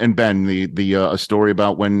and Ben? The story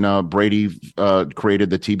about when Brady created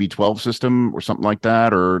the TB12 system or something like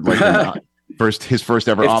that, or like his first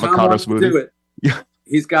ever avocado smoothie. Do it. Yeah,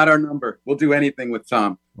 he's got our number. We'll do anything with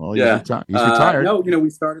Tom. Well, he's retired. No, we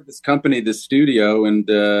started this company, this studio,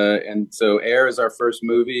 and so Air is our first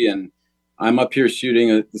movie, and I'm up here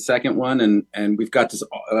shooting the second one, and we've got this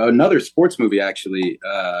another sports movie, actually,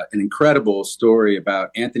 an incredible story about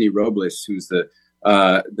Anthony Robles, who's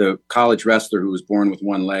the college wrestler who was born with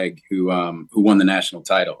one leg, who won the national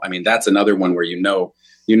title. I mean, that's another one where you know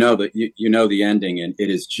the ending, and it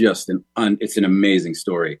is just it's an amazing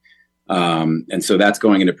story. And so that's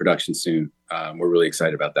going into production soon. We're really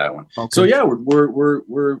excited about that one. Okay. So yeah,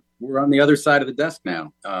 we're on the other side of the desk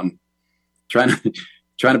now, trying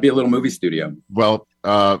to be a little movie studio. Well,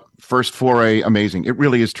 first foray, amazing. It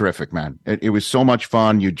really is terrific, man. It was so much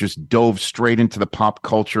fun. You just dove straight into the pop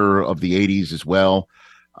culture of the 80s as well.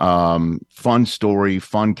 Fun story,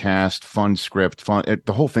 fun cast, fun script,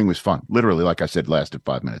 the whole thing was fun. Literally, like I said, lasted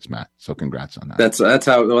 5 minutes, Matt. So congrats on that. That's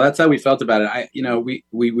how we felt about it.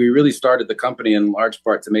 We really started the company in large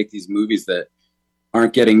part to make these movies that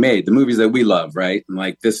aren't getting made, the movies that we love, right? And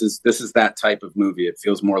like this is that type of movie. It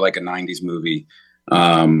feels more like a 90s movie.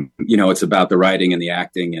 It's about the writing and the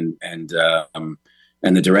acting and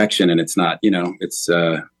the direction, and it's not,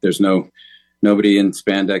 there's nobody in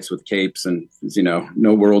spandex with capes and,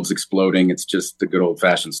 no worlds exploding. It's just the good old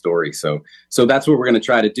fashioned story. So that's what we're going to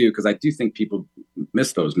try to do. Cause I do think people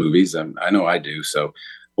miss those movies. I know I do. So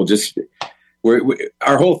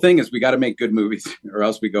our whole thing is we got to make good movies or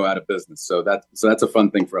else we go out of business. So that's a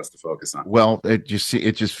fun thing for us to focus on. Well, it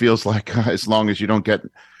just feels like as long as you don't get,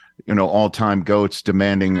 all-time goats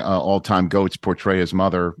demanding all-time goats portray his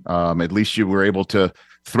mother. At least you were able to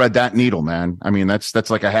thread that needle, man. I mean,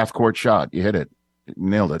 that's like a half-court shot. You hit it.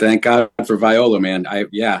 Nailed it. Thank God for Viola, man.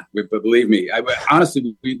 Believe me.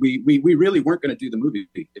 Honestly, we really weren't going to do the movie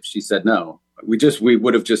if she said no. We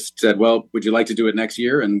would have just said, well, would you like to do it next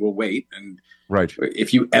year? And we'll wait. And right.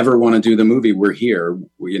 If you ever want to do the movie, we're here.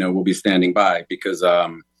 We'll be standing by because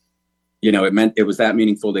it meant it was that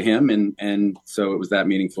meaningful to him, and so it was that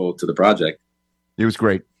meaningful to the project. It was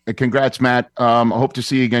great. Congrats, Matt. I hope to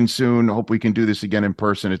see you again soon. I hope we can do this again in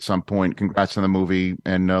person at some point. Congrats on the movie,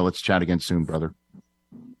 and let's chat again soon, brother.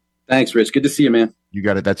 Thanks, Rich. Good to see you, man. You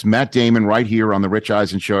got it. That's Matt Damon right here on The Rich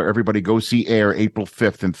Eisen Show. Everybody go see Air April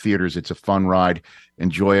 5th in theaters. It's a fun ride.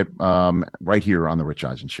 Enjoy it right here on The Rich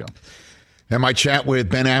Eisen Show. And my chat with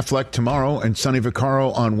Ben Affleck tomorrow and Sonny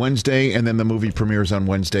Vaccaro on Wednesday, and then the movie premieres on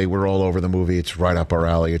Wednesday. We're all over the movie. It's right up our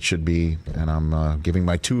alley. It should be, and I'm giving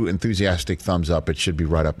my 2 enthusiastic thumbs up. It should be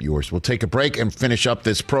right up yours. We'll take a break and finish up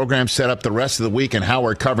this program, set up the rest of the week, and how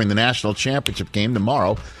we're covering the national championship game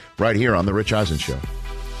tomorrow right here on The Rich Eisen Show.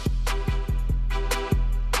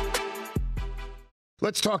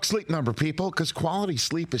 Let's talk Sleep Number, people, because quality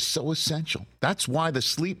sleep is so essential. That's why the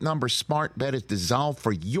Sleep Number smart bed is designed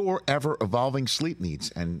for your ever-evolving sleep needs,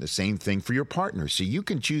 and the same thing for your partner, so you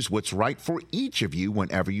can choose what's right for each of you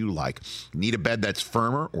whenever you like. Need a bed that's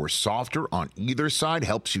firmer or softer on either side,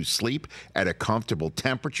 helps you sleep at a comfortable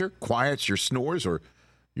temperature, quiets your snores or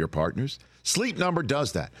your partner's? Sleep Number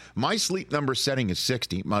does that. My Sleep Number setting is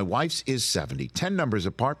 60. My wife's is 70. 10 numbers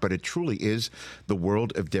apart, but it truly is the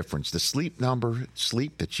world of difference. The Sleep Number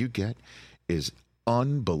sleep that you get is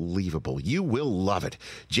unbelievable. You will love it.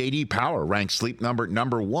 J.D. Power ranks Sleep Number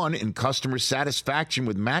 #1 in customer satisfaction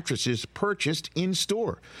with mattresses purchased in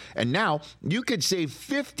store. And now you could save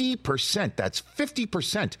 50%. That's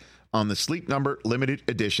 50% on the Sleep Number limited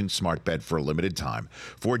edition smart bed for a limited time.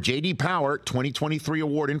 For J.D. Power 2023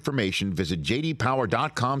 award information, visit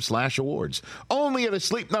jdpower.com/awards. Only at a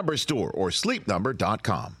Sleep Number store or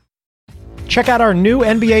sleepnumber.com. Check out our new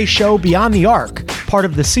NBA show, Beyond the Arc, part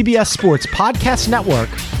of the CBS Sports Podcast Network,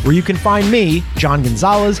 where you can find me, John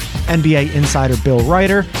Gonzalez, NBA insider Bill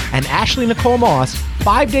Ryder, and Ashley Nicole Moss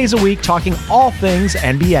 5 days a week talking all things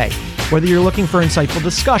NBA. Whether you're looking for insightful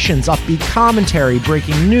discussions, upbeat commentary,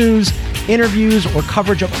 breaking news, interviews, or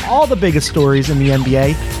coverage of all the biggest stories in the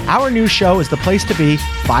NBA, our new show is the place to be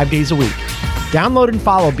 5 days a week. Download and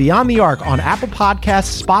follow Beyond the Arc on Apple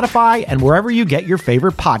Podcasts, Spotify, and wherever you get your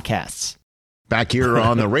favorite podcasts. Back here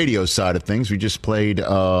on the radio side of things, we just played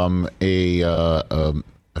a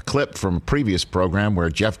clip from a previous program where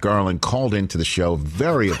Jeff Garland called into the show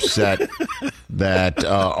very upset that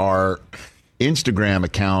our Instagram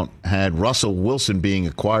account had Russell Wilson being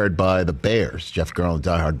acquired by the Bears. Jeff Garland,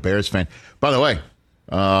 diehard Bears fan. By the way,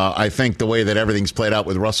 I think the way that everything's played out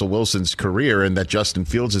with Russell Wilson's career and that Justin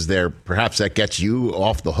Fields is there, perhaps that gets you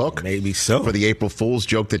off the hook. Maybe so. For the April Fool's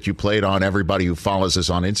joke that you played on everybody who follows us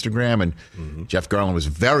on Instagram. And Jeff Garland was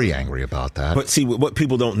very angry about that. But see, what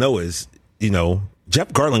people don't know is,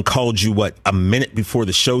 Jeff Garland called you, a minute before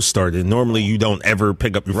the show started. Normally you don't ever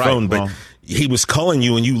pick up your phone, but he was calling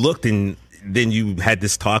you and you looked and then you had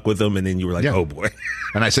this talk with him, and then you were like, oh, boy.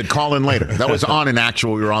 And I said, call in later. That was on we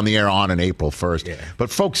were on the air on April 1st. Yeah. But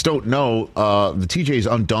folks don't know, the TJ's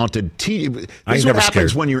undaunted. This is what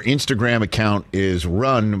happens when your Instagram account is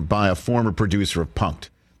run by a former producer of Punk'd.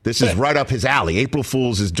 This is right up his alley. April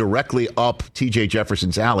Fool's is directly up TJ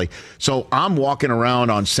Jefferson's alley. So I'm walking around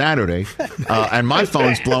on Saturday, and my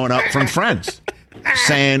phone's blowing up from friends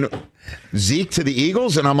saying Zeke to the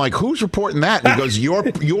Eagles, and I'm like, who's reporting that? And he goes, your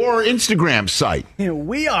Instagram site.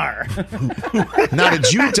 We are. Now,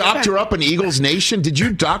 did you doctor up an Eagles Nation? Did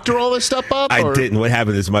you doctor all this stuff up? I didn't. What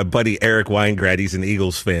happened is my buddy Eric Weingrad, he's an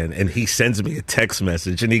Eagles fan, and he sends me a text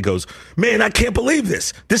message, and he goes, man, I can't believe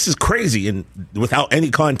this. This is crazy, and without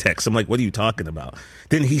any context. I'm like, what are you talking about?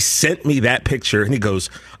 Then he sent me that picture, and he goes,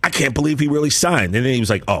 I can't believe he really signed. And then he was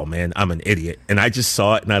like, oh, man, I'm an idiot. And I just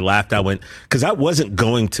saw it, and I laughed. I went, because I wasn't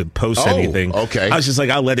going to post anything. Okay. I was just like,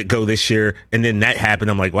 I'll let it go this year. And then that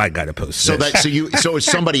happened. I'm like, well, I got to post this. So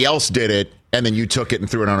somebody else did it, and then you took it and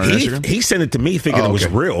threw it on Instagram? He sent it to me thinking it was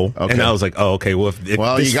real. Okay. And I was like, oh, okay. Well, if you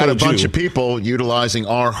got a bunch of people utilizing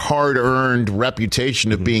our hard-earned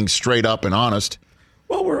reputation of being straight up and honest.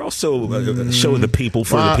 Well, we're also a show of the people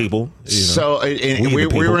for the people. So we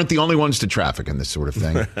weren't the only ones to traffic in this sort of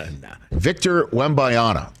thing. Nah. Victor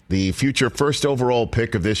Wembanyama, the future first overall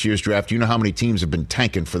pick of this year's draft. You know how many teams have been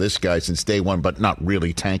tanking for this guy since day one, but not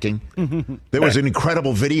really tanking? There was an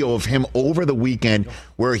incredible video of him over the weekend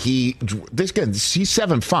where he's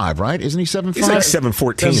 7'5", right? Isn't he 7'5"? He's like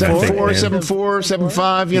 7'14", 7'4", 7'4",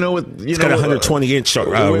 7'5", He's got a 120-inch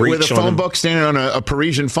reach with a phone book, standing on a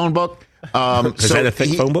Parisian phone book. Is that a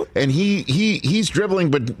thick phone book? And he's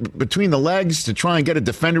dribbling between the legs to try and get a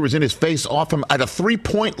defender who's in his face off him at a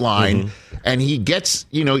 3-point line, and he gets,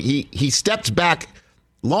 he steps back,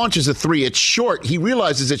 launches a three. It's short. He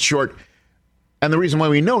realizes it's short, and the reason why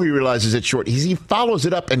we know he realizes it's short is he follows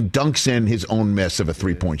it up and dunks in his own miss of a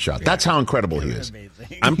 3-point shot. That's how incredible he is.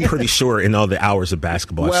 I'm pretty sure in all the hours of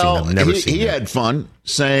basketball I've seen, he had fun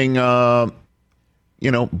saying.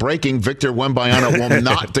 Breaking, Victor Wembanyama will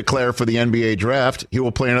not declare for the NBA draft. He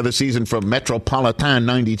will play another season for Metropolitan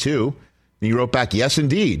 92. And he wrote back, yes,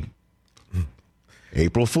 indeed.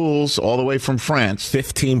 April Fools, all the way from France.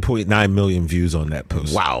 15.9 million views on that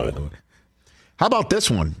post. Wow. How about this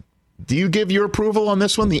one? Do you give your approval on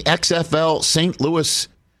this one? The XFL St. Louis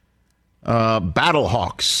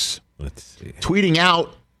Battlehawks. Let's see. Tweeting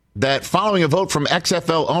out that following a vote from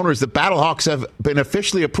XFL owners, the Battlehawks have been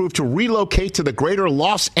officially approved to relocate to the greater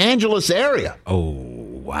Los Angeles area. Oh,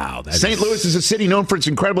 wow. St. Louis is a city known for its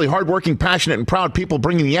incredibly hardworking, passionate, and proud people.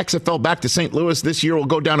 Bringing the XFL back to St. Louis this year will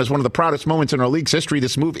go down as one of the proudest moments in our league's history.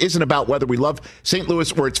 This move isn't about whether we love St.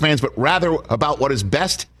 Louis or its fans, but rather about what is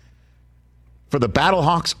best for the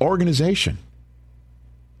Battlehawks organization.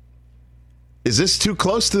 Is this too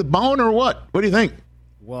close to the bone or what? What do you think?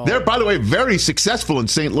 Well, they're, by the way, very successful in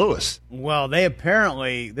St. Louis. Well,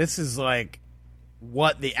 this is like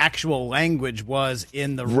what the actual language was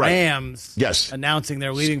in the Rams announcing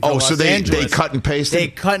they're leading for Los Angeles. They cut and pasted? They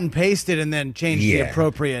cut and pasted and then changed the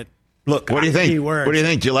appropriate Look, what do you think? Keywords. What do you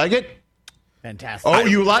think? Do you like it? Fantastic. Oh,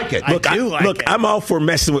 you like it? I do like it. I'm all for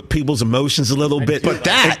messing with people's emotions a little bit. But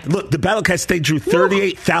the Battlecats, they drew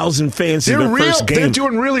 38,000 fans in their first game. They're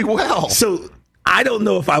doing really well. So I don't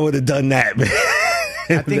know if I would have done that, man.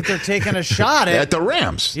 I think they're taking a shot at the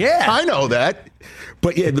Rams. Yeah. I know that.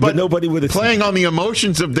 But nobody would have playing on the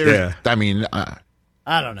emotions of their. Yeah. I mean,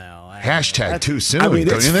 I don't know. Hashtag too soon. I mean,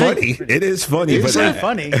 it's funny. It is funny. It's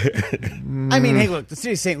funny. I mean, hey, look, the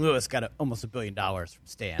city of St. Louis got almost $1 billion from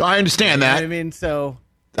Stan. I understand that. I mean, so.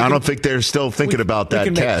 I don't think they're still thinking about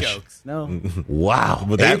that cash. Make jokes. No. Wow.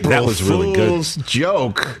 Well, that was really good.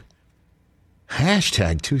 Joke.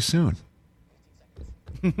 Hashtag too soon.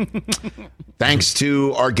 Thanks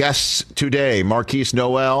to our guests today, Marquise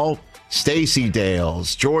Noel, Stacey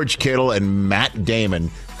Dales, George Kittle, and Matt Damon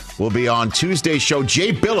will be on Tuesday's show.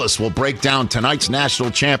 Jay Billis will break down tonight's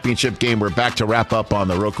national championship game. We're back to wrap up on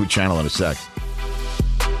the Roku channel in a sec.